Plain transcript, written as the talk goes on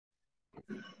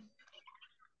Good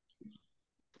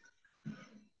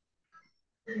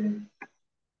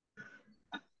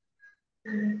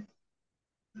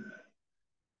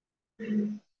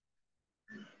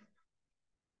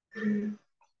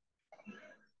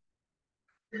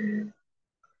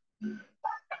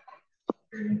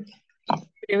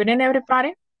evening,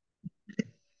 everybody.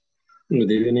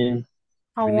 Good evening.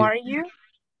 How are you?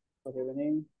 Good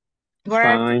evening. What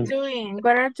are you Fine. doing?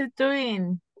 What are you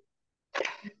doing?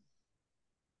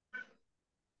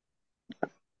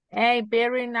 Hey,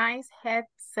 very nice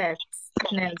headsets,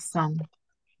 Nelson.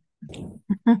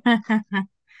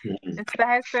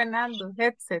 Estás estrenando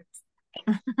headsets.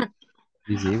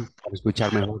 Sí, sí, para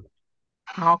escuchar mejor.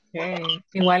 Ok,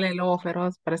 igual el lobo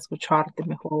feroz para escucharte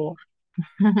mejor.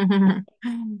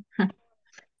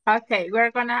 Okay,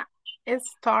 we're gonna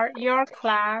start your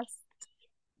class.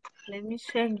 Let me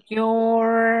check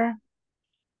your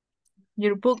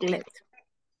booklet.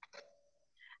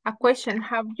 A question,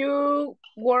 have you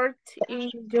worked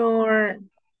in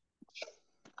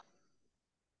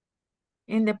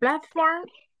the platform?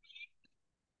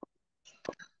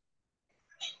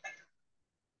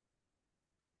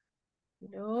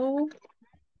 No.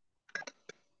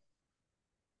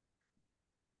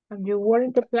 Have you worked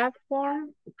in the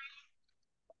platform?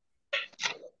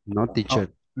 No,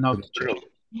 teacher. No.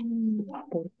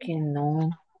 ¿Por qué no?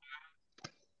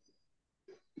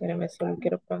 Espérame, solo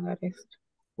quiero pagar esto.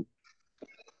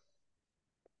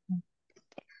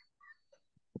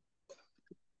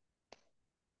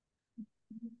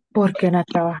 ¿Por qué no ha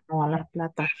trabajado en la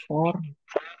plataforma?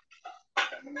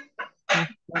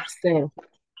 Por cero.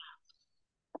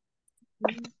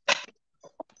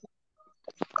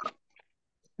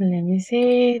 Let me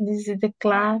see. This is the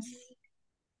class.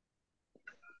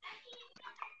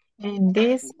 And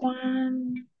this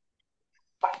one.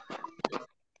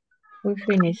 We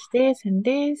finish this and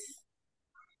this.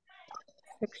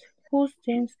 Whose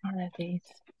things are these?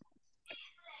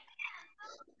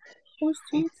 Whose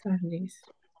things are these?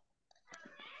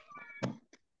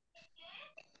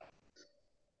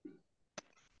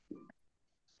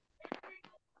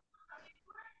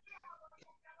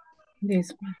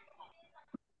 This one.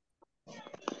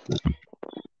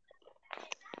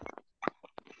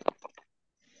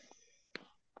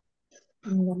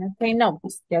 I'm gonna say no,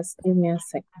 just give me a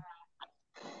second.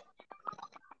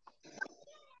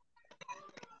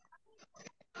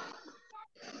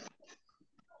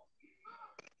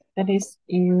 That is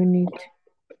unit.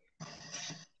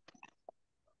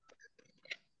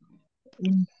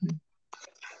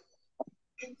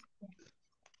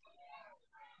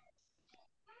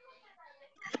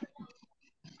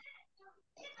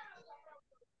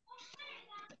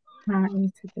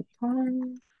 Is the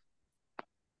time.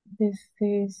 This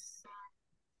is.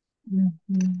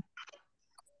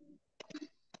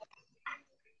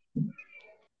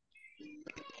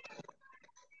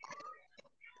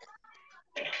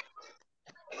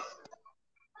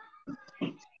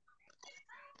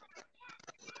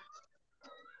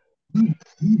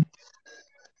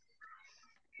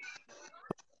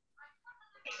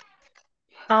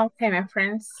 Okay, my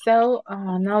friends. So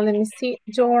now let me see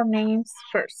your names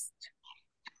first.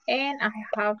 And I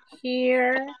have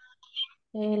here,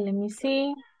 let me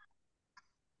see.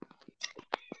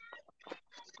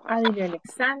 Adil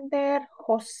Alexander,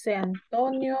 Jose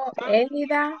Antonio,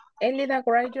 Elida. Elida,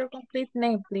 write your complete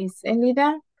name, please.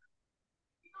 Elida.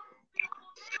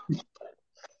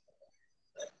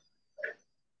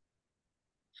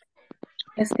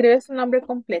 Escribe su nombre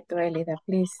completo, Elida,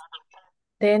 please.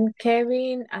 Then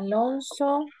Kevin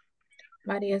Alonso,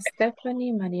 María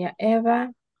Stephanie, María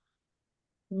Eva,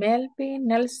 Melvin,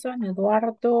 Nelson,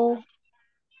 Eduardo,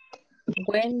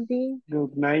 Wendy.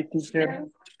 Good night, teacher.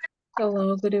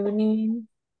 Hello, good evening.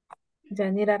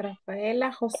 Yanira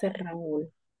Rafaela, José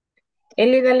Raúl.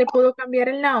 Elida, ¿le puedo cambiar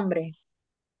el nombre?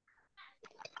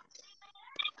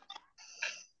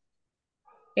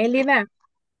 Elida,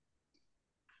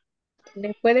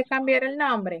 ¿le puede cambiar el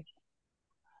nombre?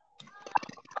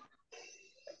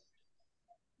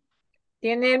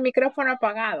 Tiene el micrófono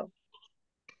apagado.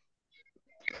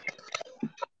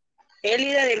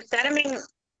 Elida del Carmen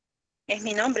es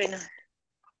mi nombre, ¿no?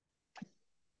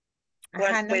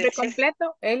 Ajá, nombre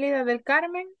completo, Elida del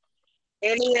Carmen.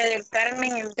 Elida del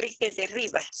Carmen Enríquez de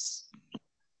Rivas.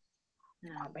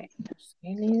 A ver,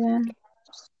 Elida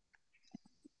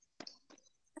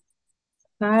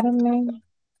Carmen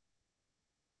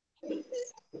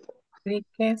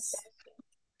Enríquez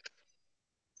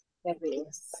de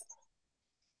Rivas.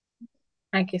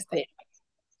 Aquí está ya.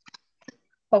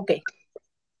 Ok.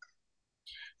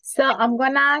 So I'm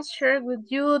gonna share with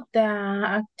you the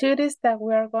activities that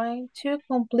we are going to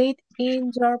complete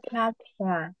in your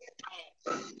platform.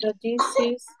 So this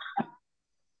is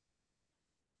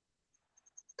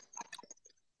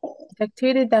the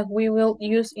activity that we will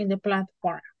use in the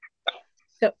platform.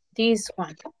 So this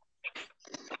one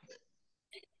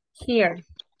here.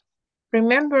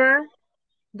 Remember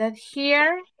that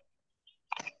here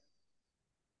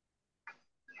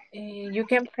you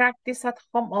can practice at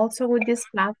home also with this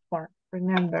platform.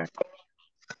 Remember.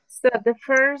 So the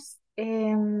first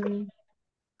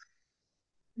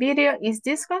video is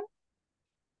this one.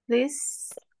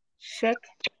 Please check,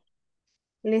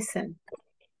 listen.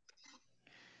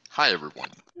 Hi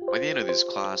everyone. By the end of this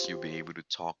class, you'll be able to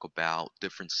talk about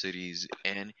different cities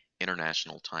and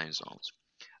international time zones.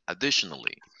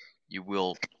 Additionally, you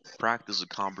will practice a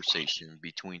conversation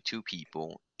between two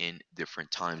people in different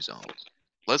time zones.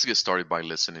 Let's get started by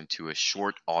listening to a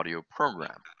short audio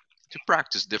program to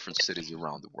practice different cities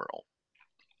around the world.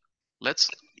 Let's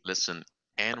listen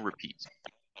and repeat.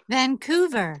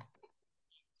 Vancouver,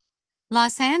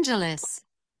 Los Angeles,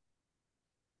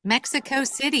 Mexico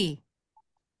City,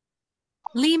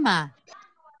 Lima,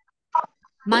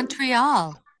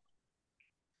 Montreal,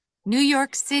 New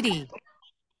York City,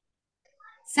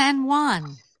 San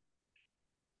Juan,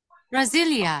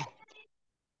 Brasilia,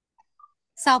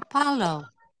 Sao Paulo,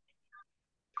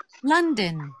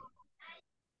 London,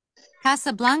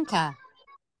 Casablanca,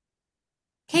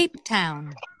 Cape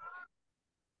Town,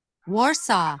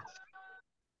 Warsaw,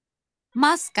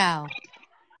 Moscow,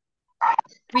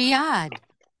 Riyadh,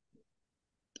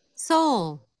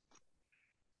 Seoul,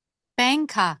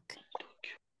 Bangkok,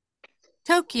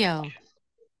 Tokyo,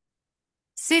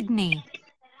 Sydney.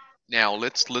 Now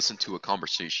let's listen to a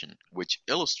conversation which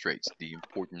illustrates the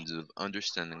importance of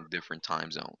understanding different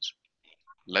time zones.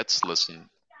 Let's listen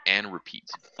and repeat.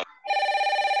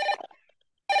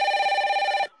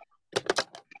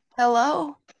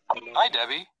 Hello? Hi,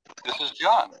 Debbie. This is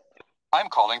John. I'm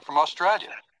calling from Australia.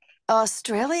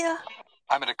 Australia?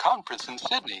 I'm at a conference in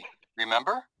Sydney,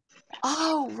 remember?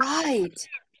 Oh, right.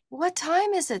 What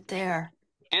time is it there?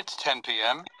 It's 10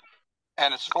 p.m.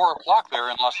 and it's 4 o'clock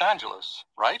there in Los Angeles,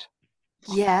 right?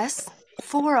 Yes,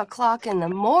 4 o'clock in the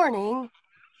morning.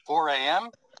 4 a.m.?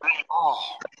 Oh,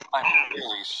 I'm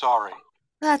really sorry.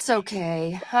 That's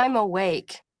okay. I'm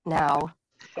awake now.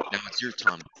 Now it's your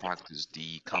time to practice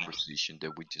the conversation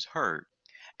that we just heard.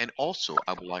 And also,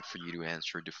 I would like for you to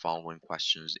answer the following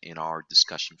questions in our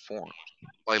discussion forum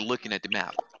by looking at the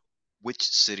map. Which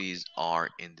cities are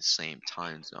in the same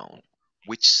time zone?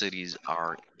 Which cities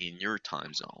are in your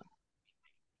time zone?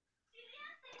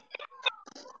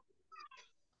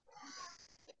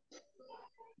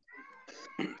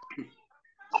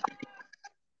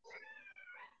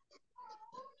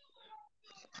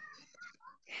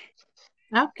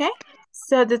 Okay,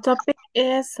 so the topic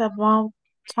is about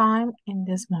time in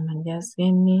this moment. Just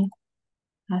give me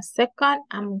a second.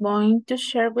 I'm going to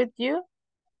share with you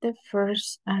the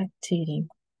first activity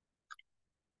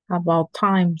about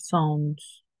time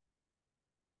zones.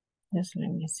 Just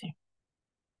let me see.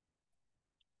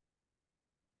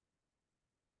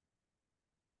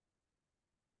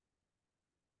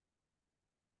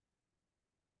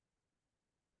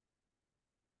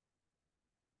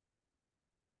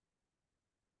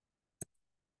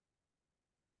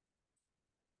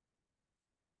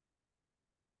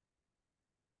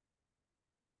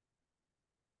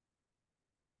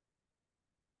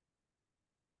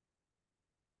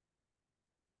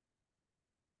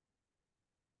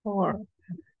 Four.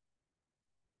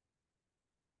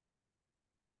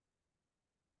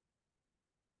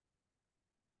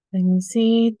 Let me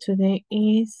see. Today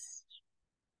is.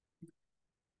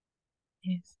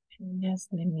 Yes. Just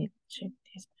let me check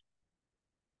this.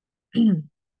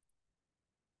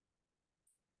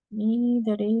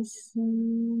 There is.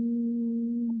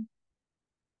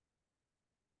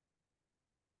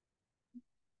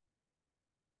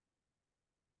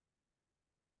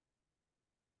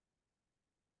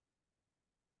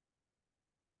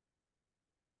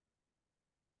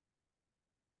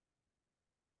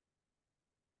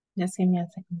 Just give me a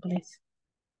second, please.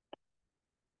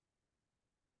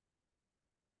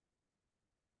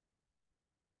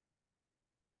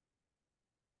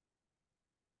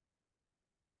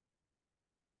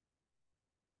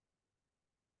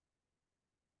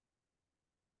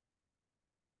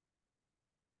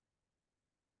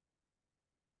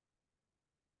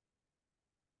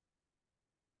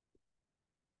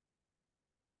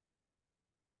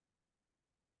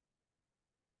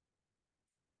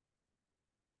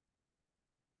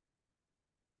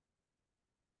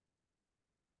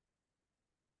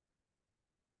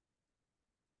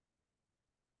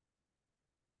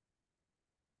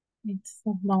 It's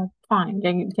about time.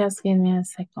 Just give me a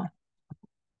second.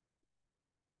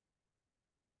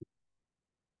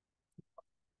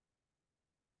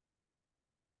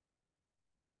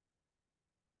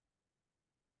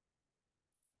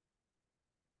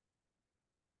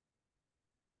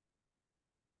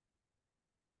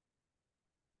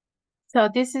 So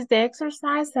this is the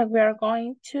exercise that we are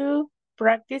going to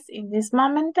practice in this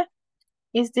moment.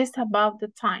 Is this about the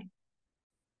time?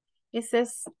 It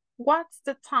says, what's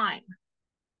the time?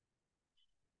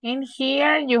 In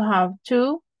here, you have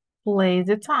to place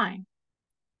the time.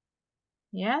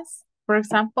 Yes. For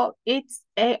example, it's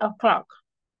 8 o'clock.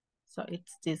 So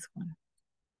it's this one.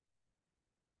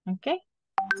 Okay.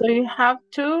 So you have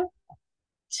to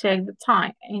check the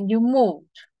time and you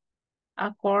moved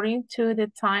according to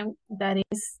the time that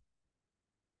is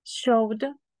showed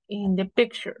in the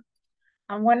picture.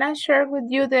 I'm gonna share with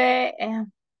you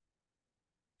this.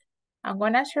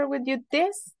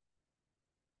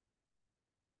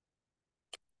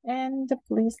 And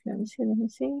please, let me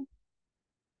see.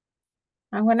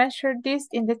 I'm gonna share this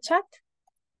in the chat.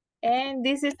 And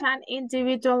this is an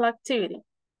individual activity.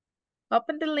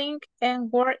 Open the link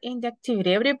and work in the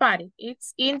activity. Everybody,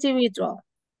 it's individual.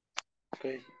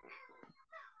 Okay.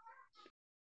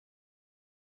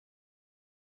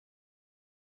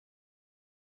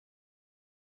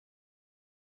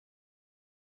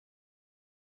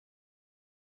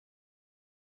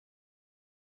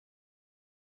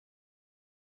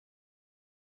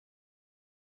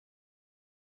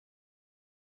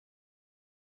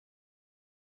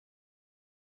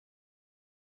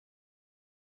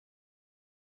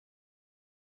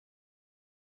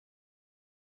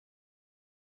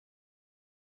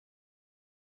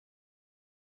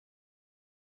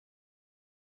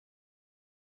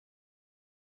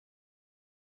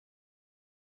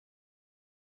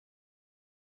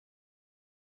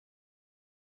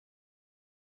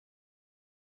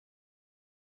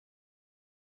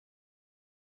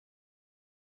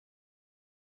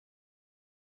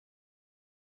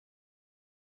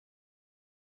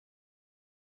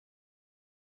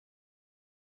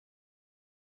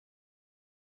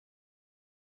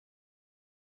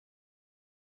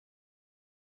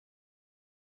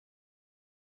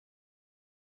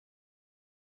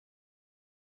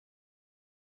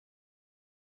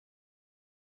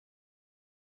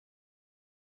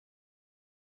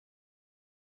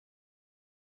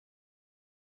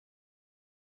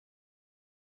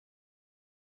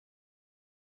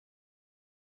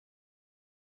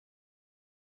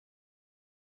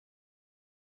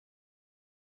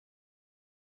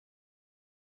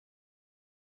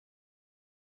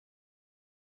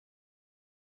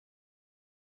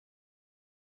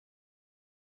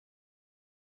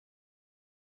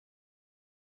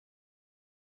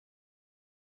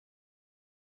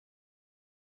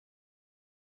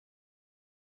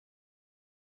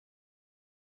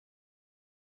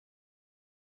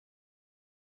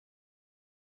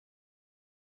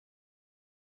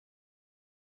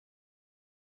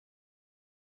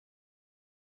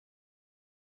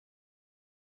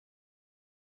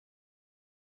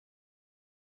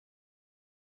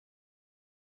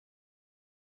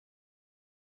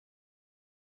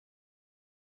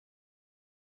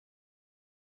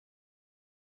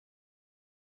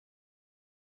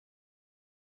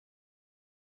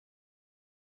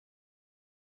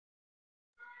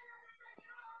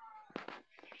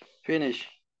 Finish.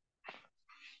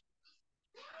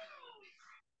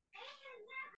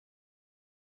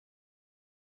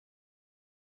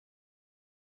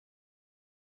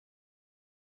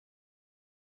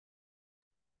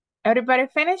 Everybody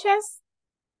finishes?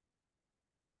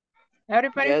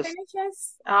 Everybody Yes.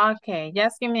 finishes? Okay,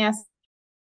 just give me a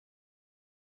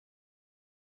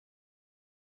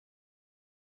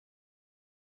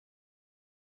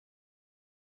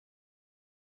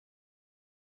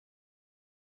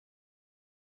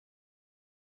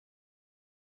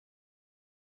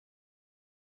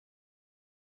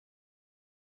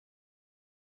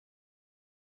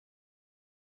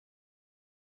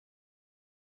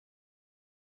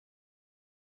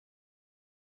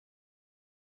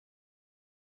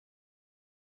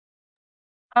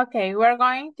Okay, we're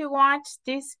going to watch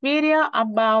this video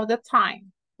about the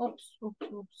time. Oops,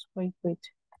 wait.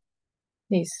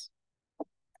 This.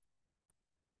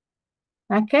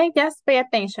 Okay, just pay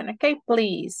attention, okay?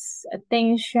 Please,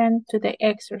 attention to the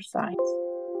exercise,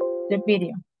 the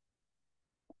video.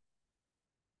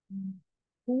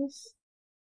 Please.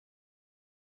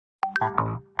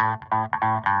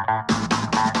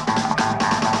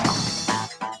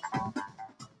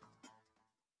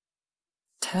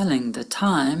 Telling the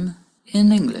time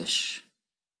in English.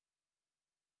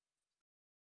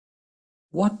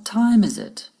 What time is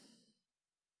it?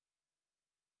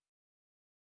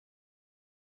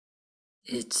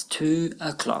 It's 2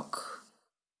 o'clock.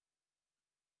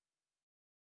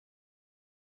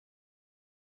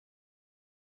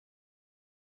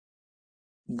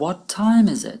 What time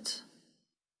is it?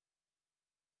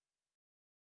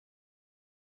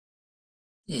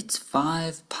 It's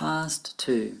 5 past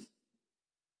 2.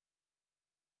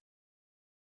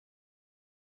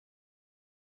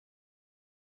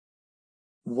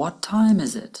 What time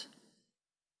is it?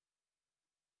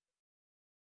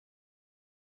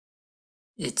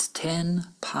 It's 10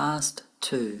 past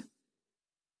 2.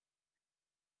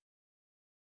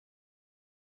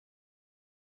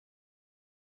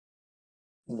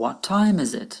 What time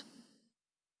is it?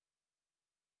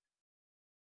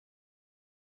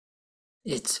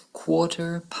 It's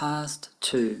quarter past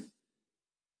 2.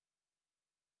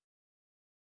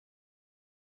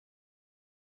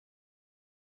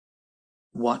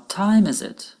 What time is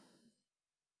it?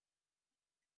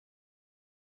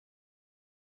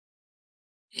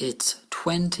 It's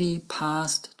 20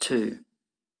 past 2.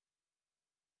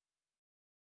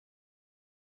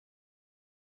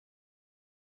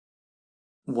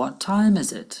 What time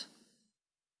is it?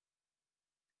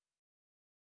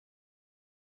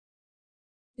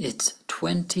 It's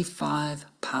 25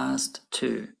 past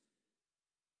 2.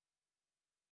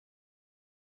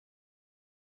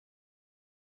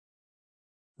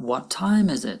 What time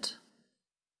is it?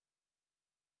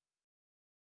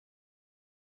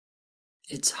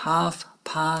 It's half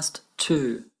past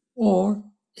 2, or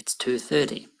it's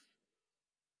 2:30.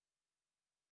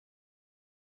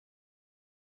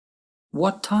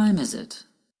 What time is it?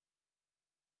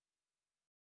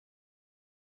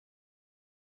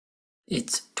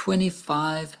 It's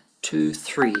 25 to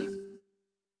 3.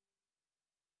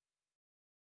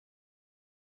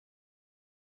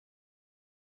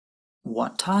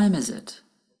 What time is it?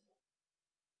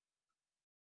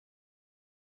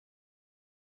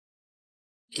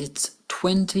 It's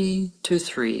 20 to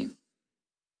 3.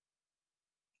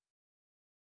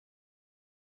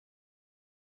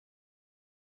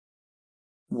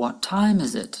 What time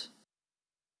is it?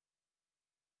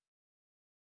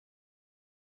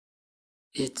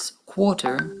 It's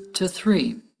quarter to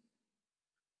 3.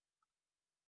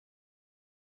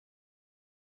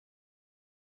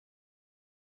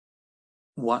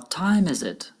 What time is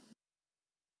it?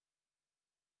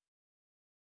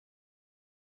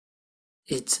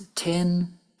 It's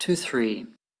 10 to 3.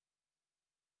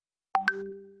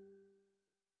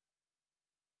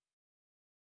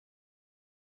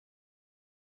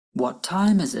 What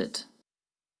time is it?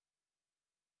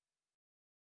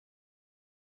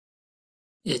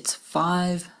 It's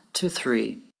 5 to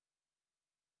 3.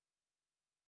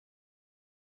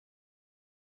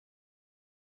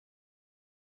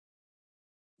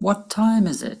 What time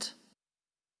is it?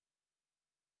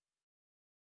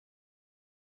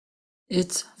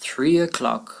 It's 3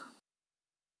 o'clock.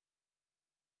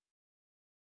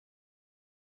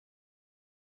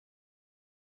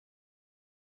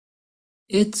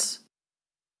 It's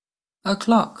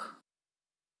o'clock.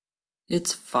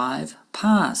 It's 5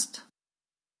 past.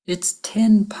 It's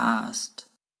 10 past.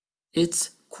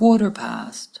 It's quarter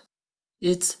past.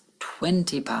 It's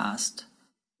 20 past.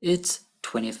 It's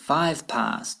 25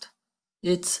 past.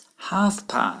 It's half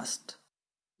past.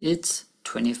 It's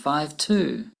 25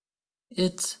 to.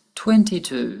 It's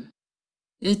 22.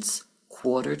 It's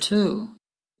quarter to.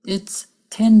 It's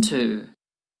 10 to.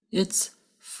 It's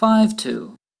 5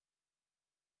 to.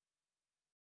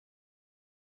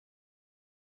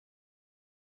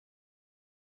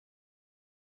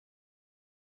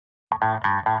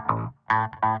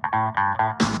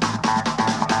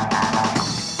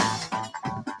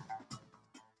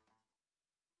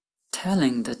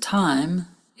 Telling the time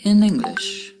in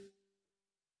English.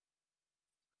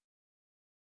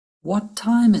 What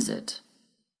time is it?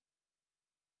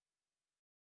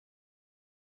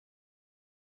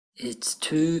 It's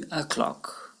 2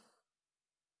 o'clock.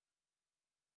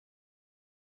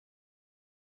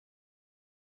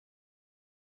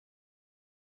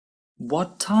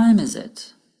 What time is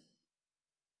it?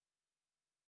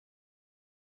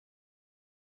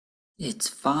 It's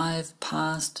 5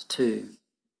 past 2.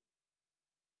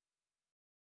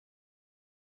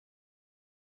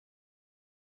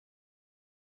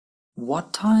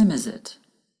 What time is it?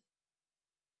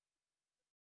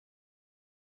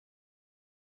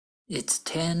 It's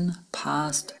 10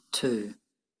 past 2.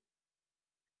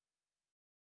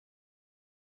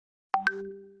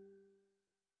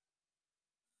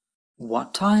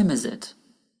 What time is it?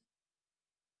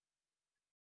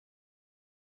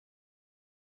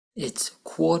 It's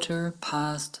quarter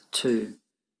past 2.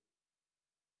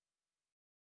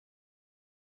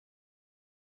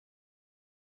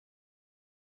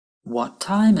 What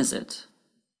time is it?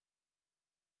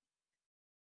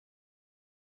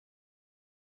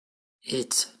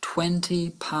 It's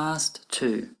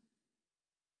 2:20.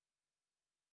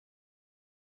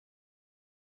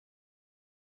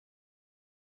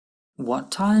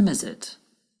 What time is it?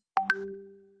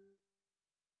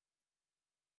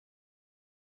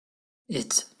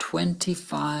 It's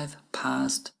 2:25.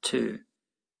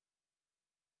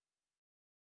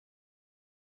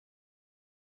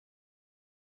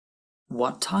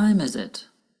 What time is it?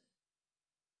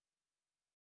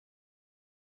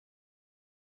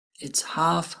 It's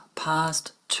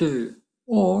 2:30,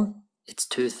 or it's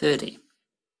 2:30.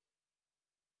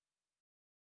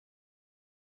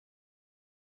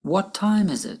 What time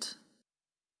is it?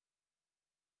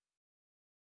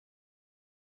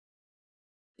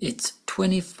 It's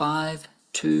 25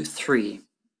 to 3.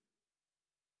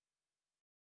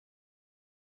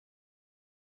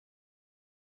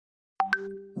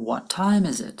 What time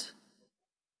is it?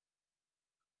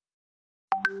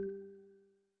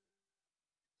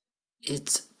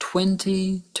 It's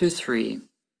 20 to 3.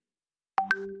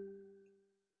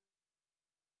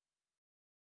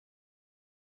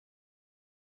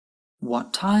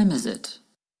 What time is it?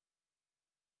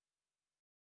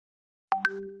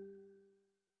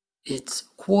 It's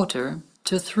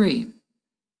 2:45.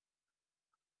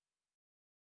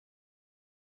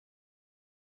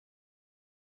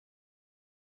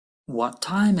 What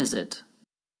time is it?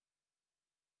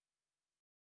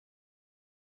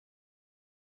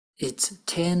 It's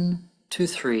 10 to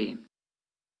 3.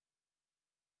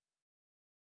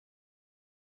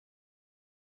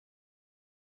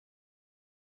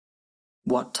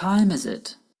 What time is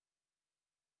it?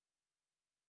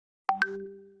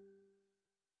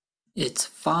 It's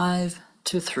 5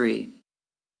 to 3.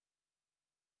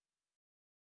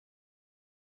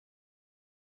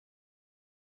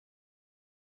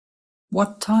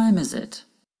 What time is it?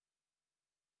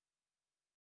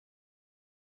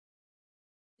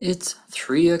 It's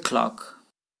 3 o'clock.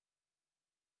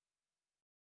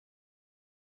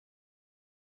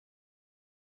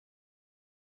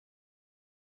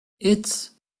 It's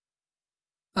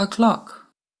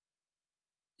o'clock.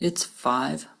 It's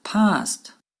 5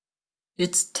 past.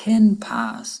 It's 10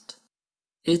 past.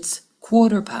 It's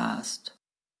 1/4 past.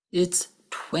 It's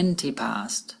 20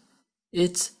 past.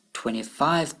 It's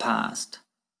 25 past.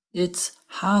 It's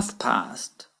 1/2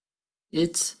 past.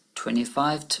 It's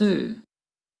 25 to.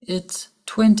 It's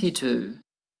 22.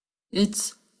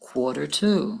 It's 1/4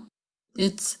 to.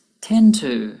 It's 10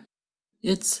 to.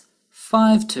 It's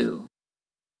 5 to.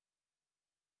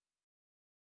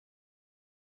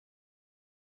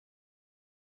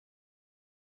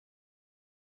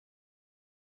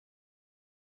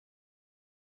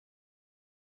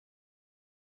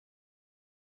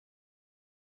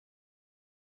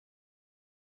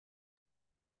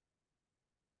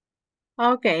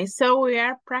 Okay, so we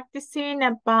are practicing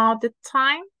about the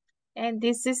time, and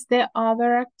this is the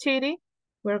other activity.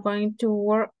 We're going to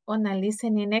work on a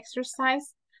listening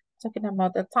exercise, talking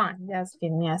about the time. Just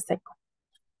give me a second.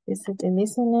 This is the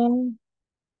listening.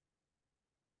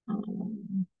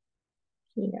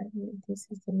 Here, this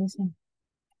is the listening.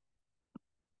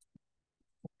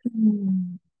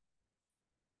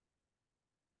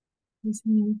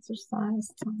 Listening exercise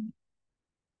time.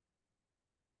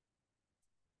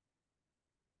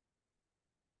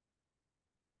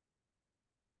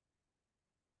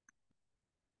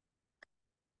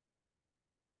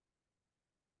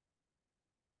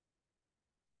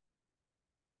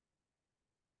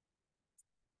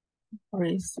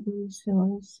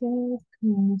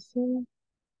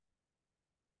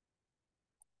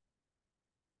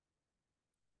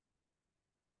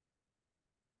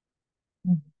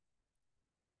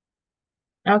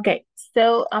 Okay,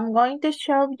 so I'm going to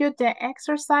show you the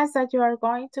exercise that you are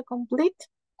going to complete.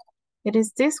 It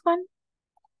is this one.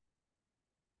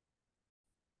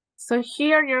 So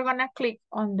here you're gonna click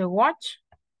on the watch.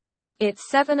 It's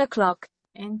 7 o'clock.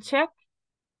 And check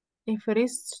if it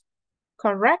is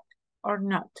correct or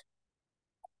not.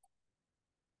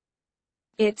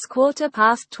 It's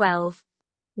 12:15.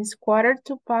 It's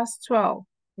 12:15.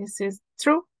 This is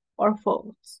true or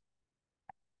false?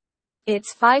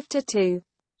 It's 5 to 2.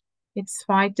 It's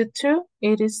 5 to 2.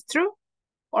 It is true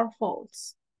or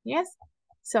false? Yes?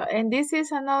 So, and this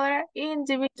is another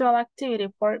individual activity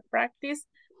for practice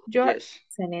your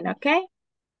listening, okay?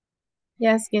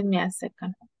 Just give me a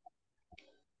second.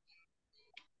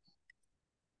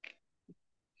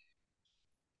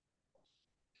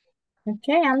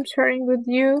 Okay, I'm sharing with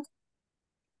you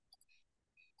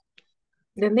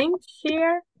the link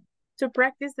here to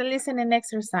practice the listening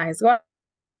exercise. Go.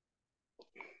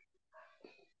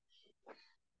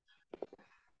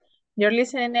 Your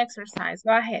listening exercise.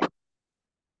 Go ahead.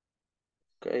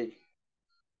 Okay.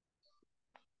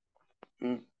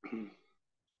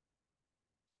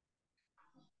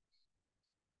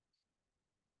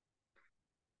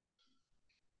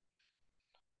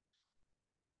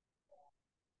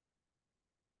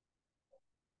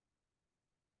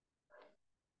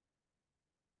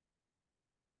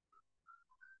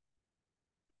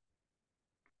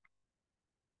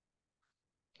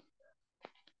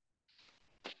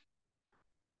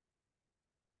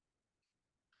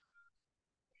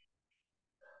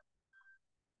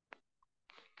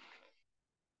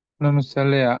 No me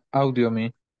sale audio a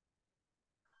mí.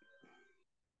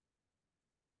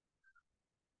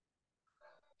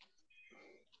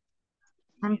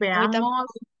 Veamos.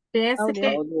 Fíjese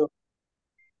que, Audio.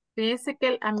 fíjese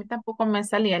que a mí tampoco me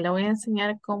salía. Le voy a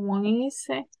enseñar cómo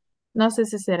hice. No sé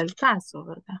si será el caso,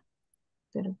 ¿verdad?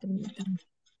 Pero permítame.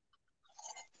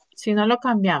 Si no lo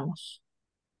cambiamos.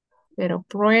 Pero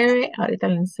pruebe. Ahorita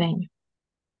le enseño.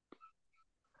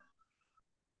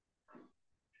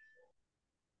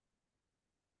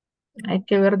 Hay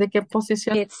que ver de qué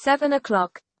posición It's 7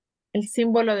 o'clock. el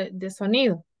símbolo de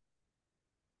sonido.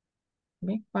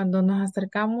 ¿Ve? Cuando nos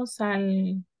acercamos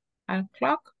al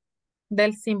clock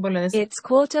del símbolo de sonido. It's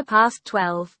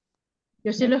 12:15.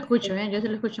 Yo sí lo escucho, ¿eh? Yo sí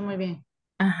lo escucho muy bien.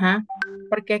 Ajá.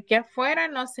 Porque aquí afuera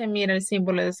no se mira el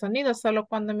símbolo de sonido, solo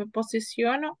cuando me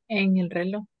posiciono en el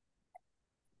reloj.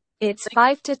 It's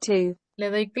 5 to 2. Le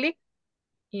doy clic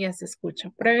y ya se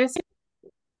escucha. Pruébese.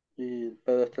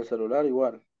 Pero este celular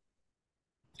igual.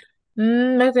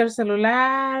 Desde el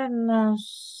celular, no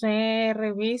sé,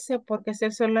 revise, porque si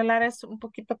el celular es un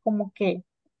poquito como que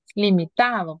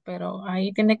limitado, pero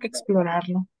ahí tiene que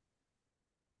explorarlo.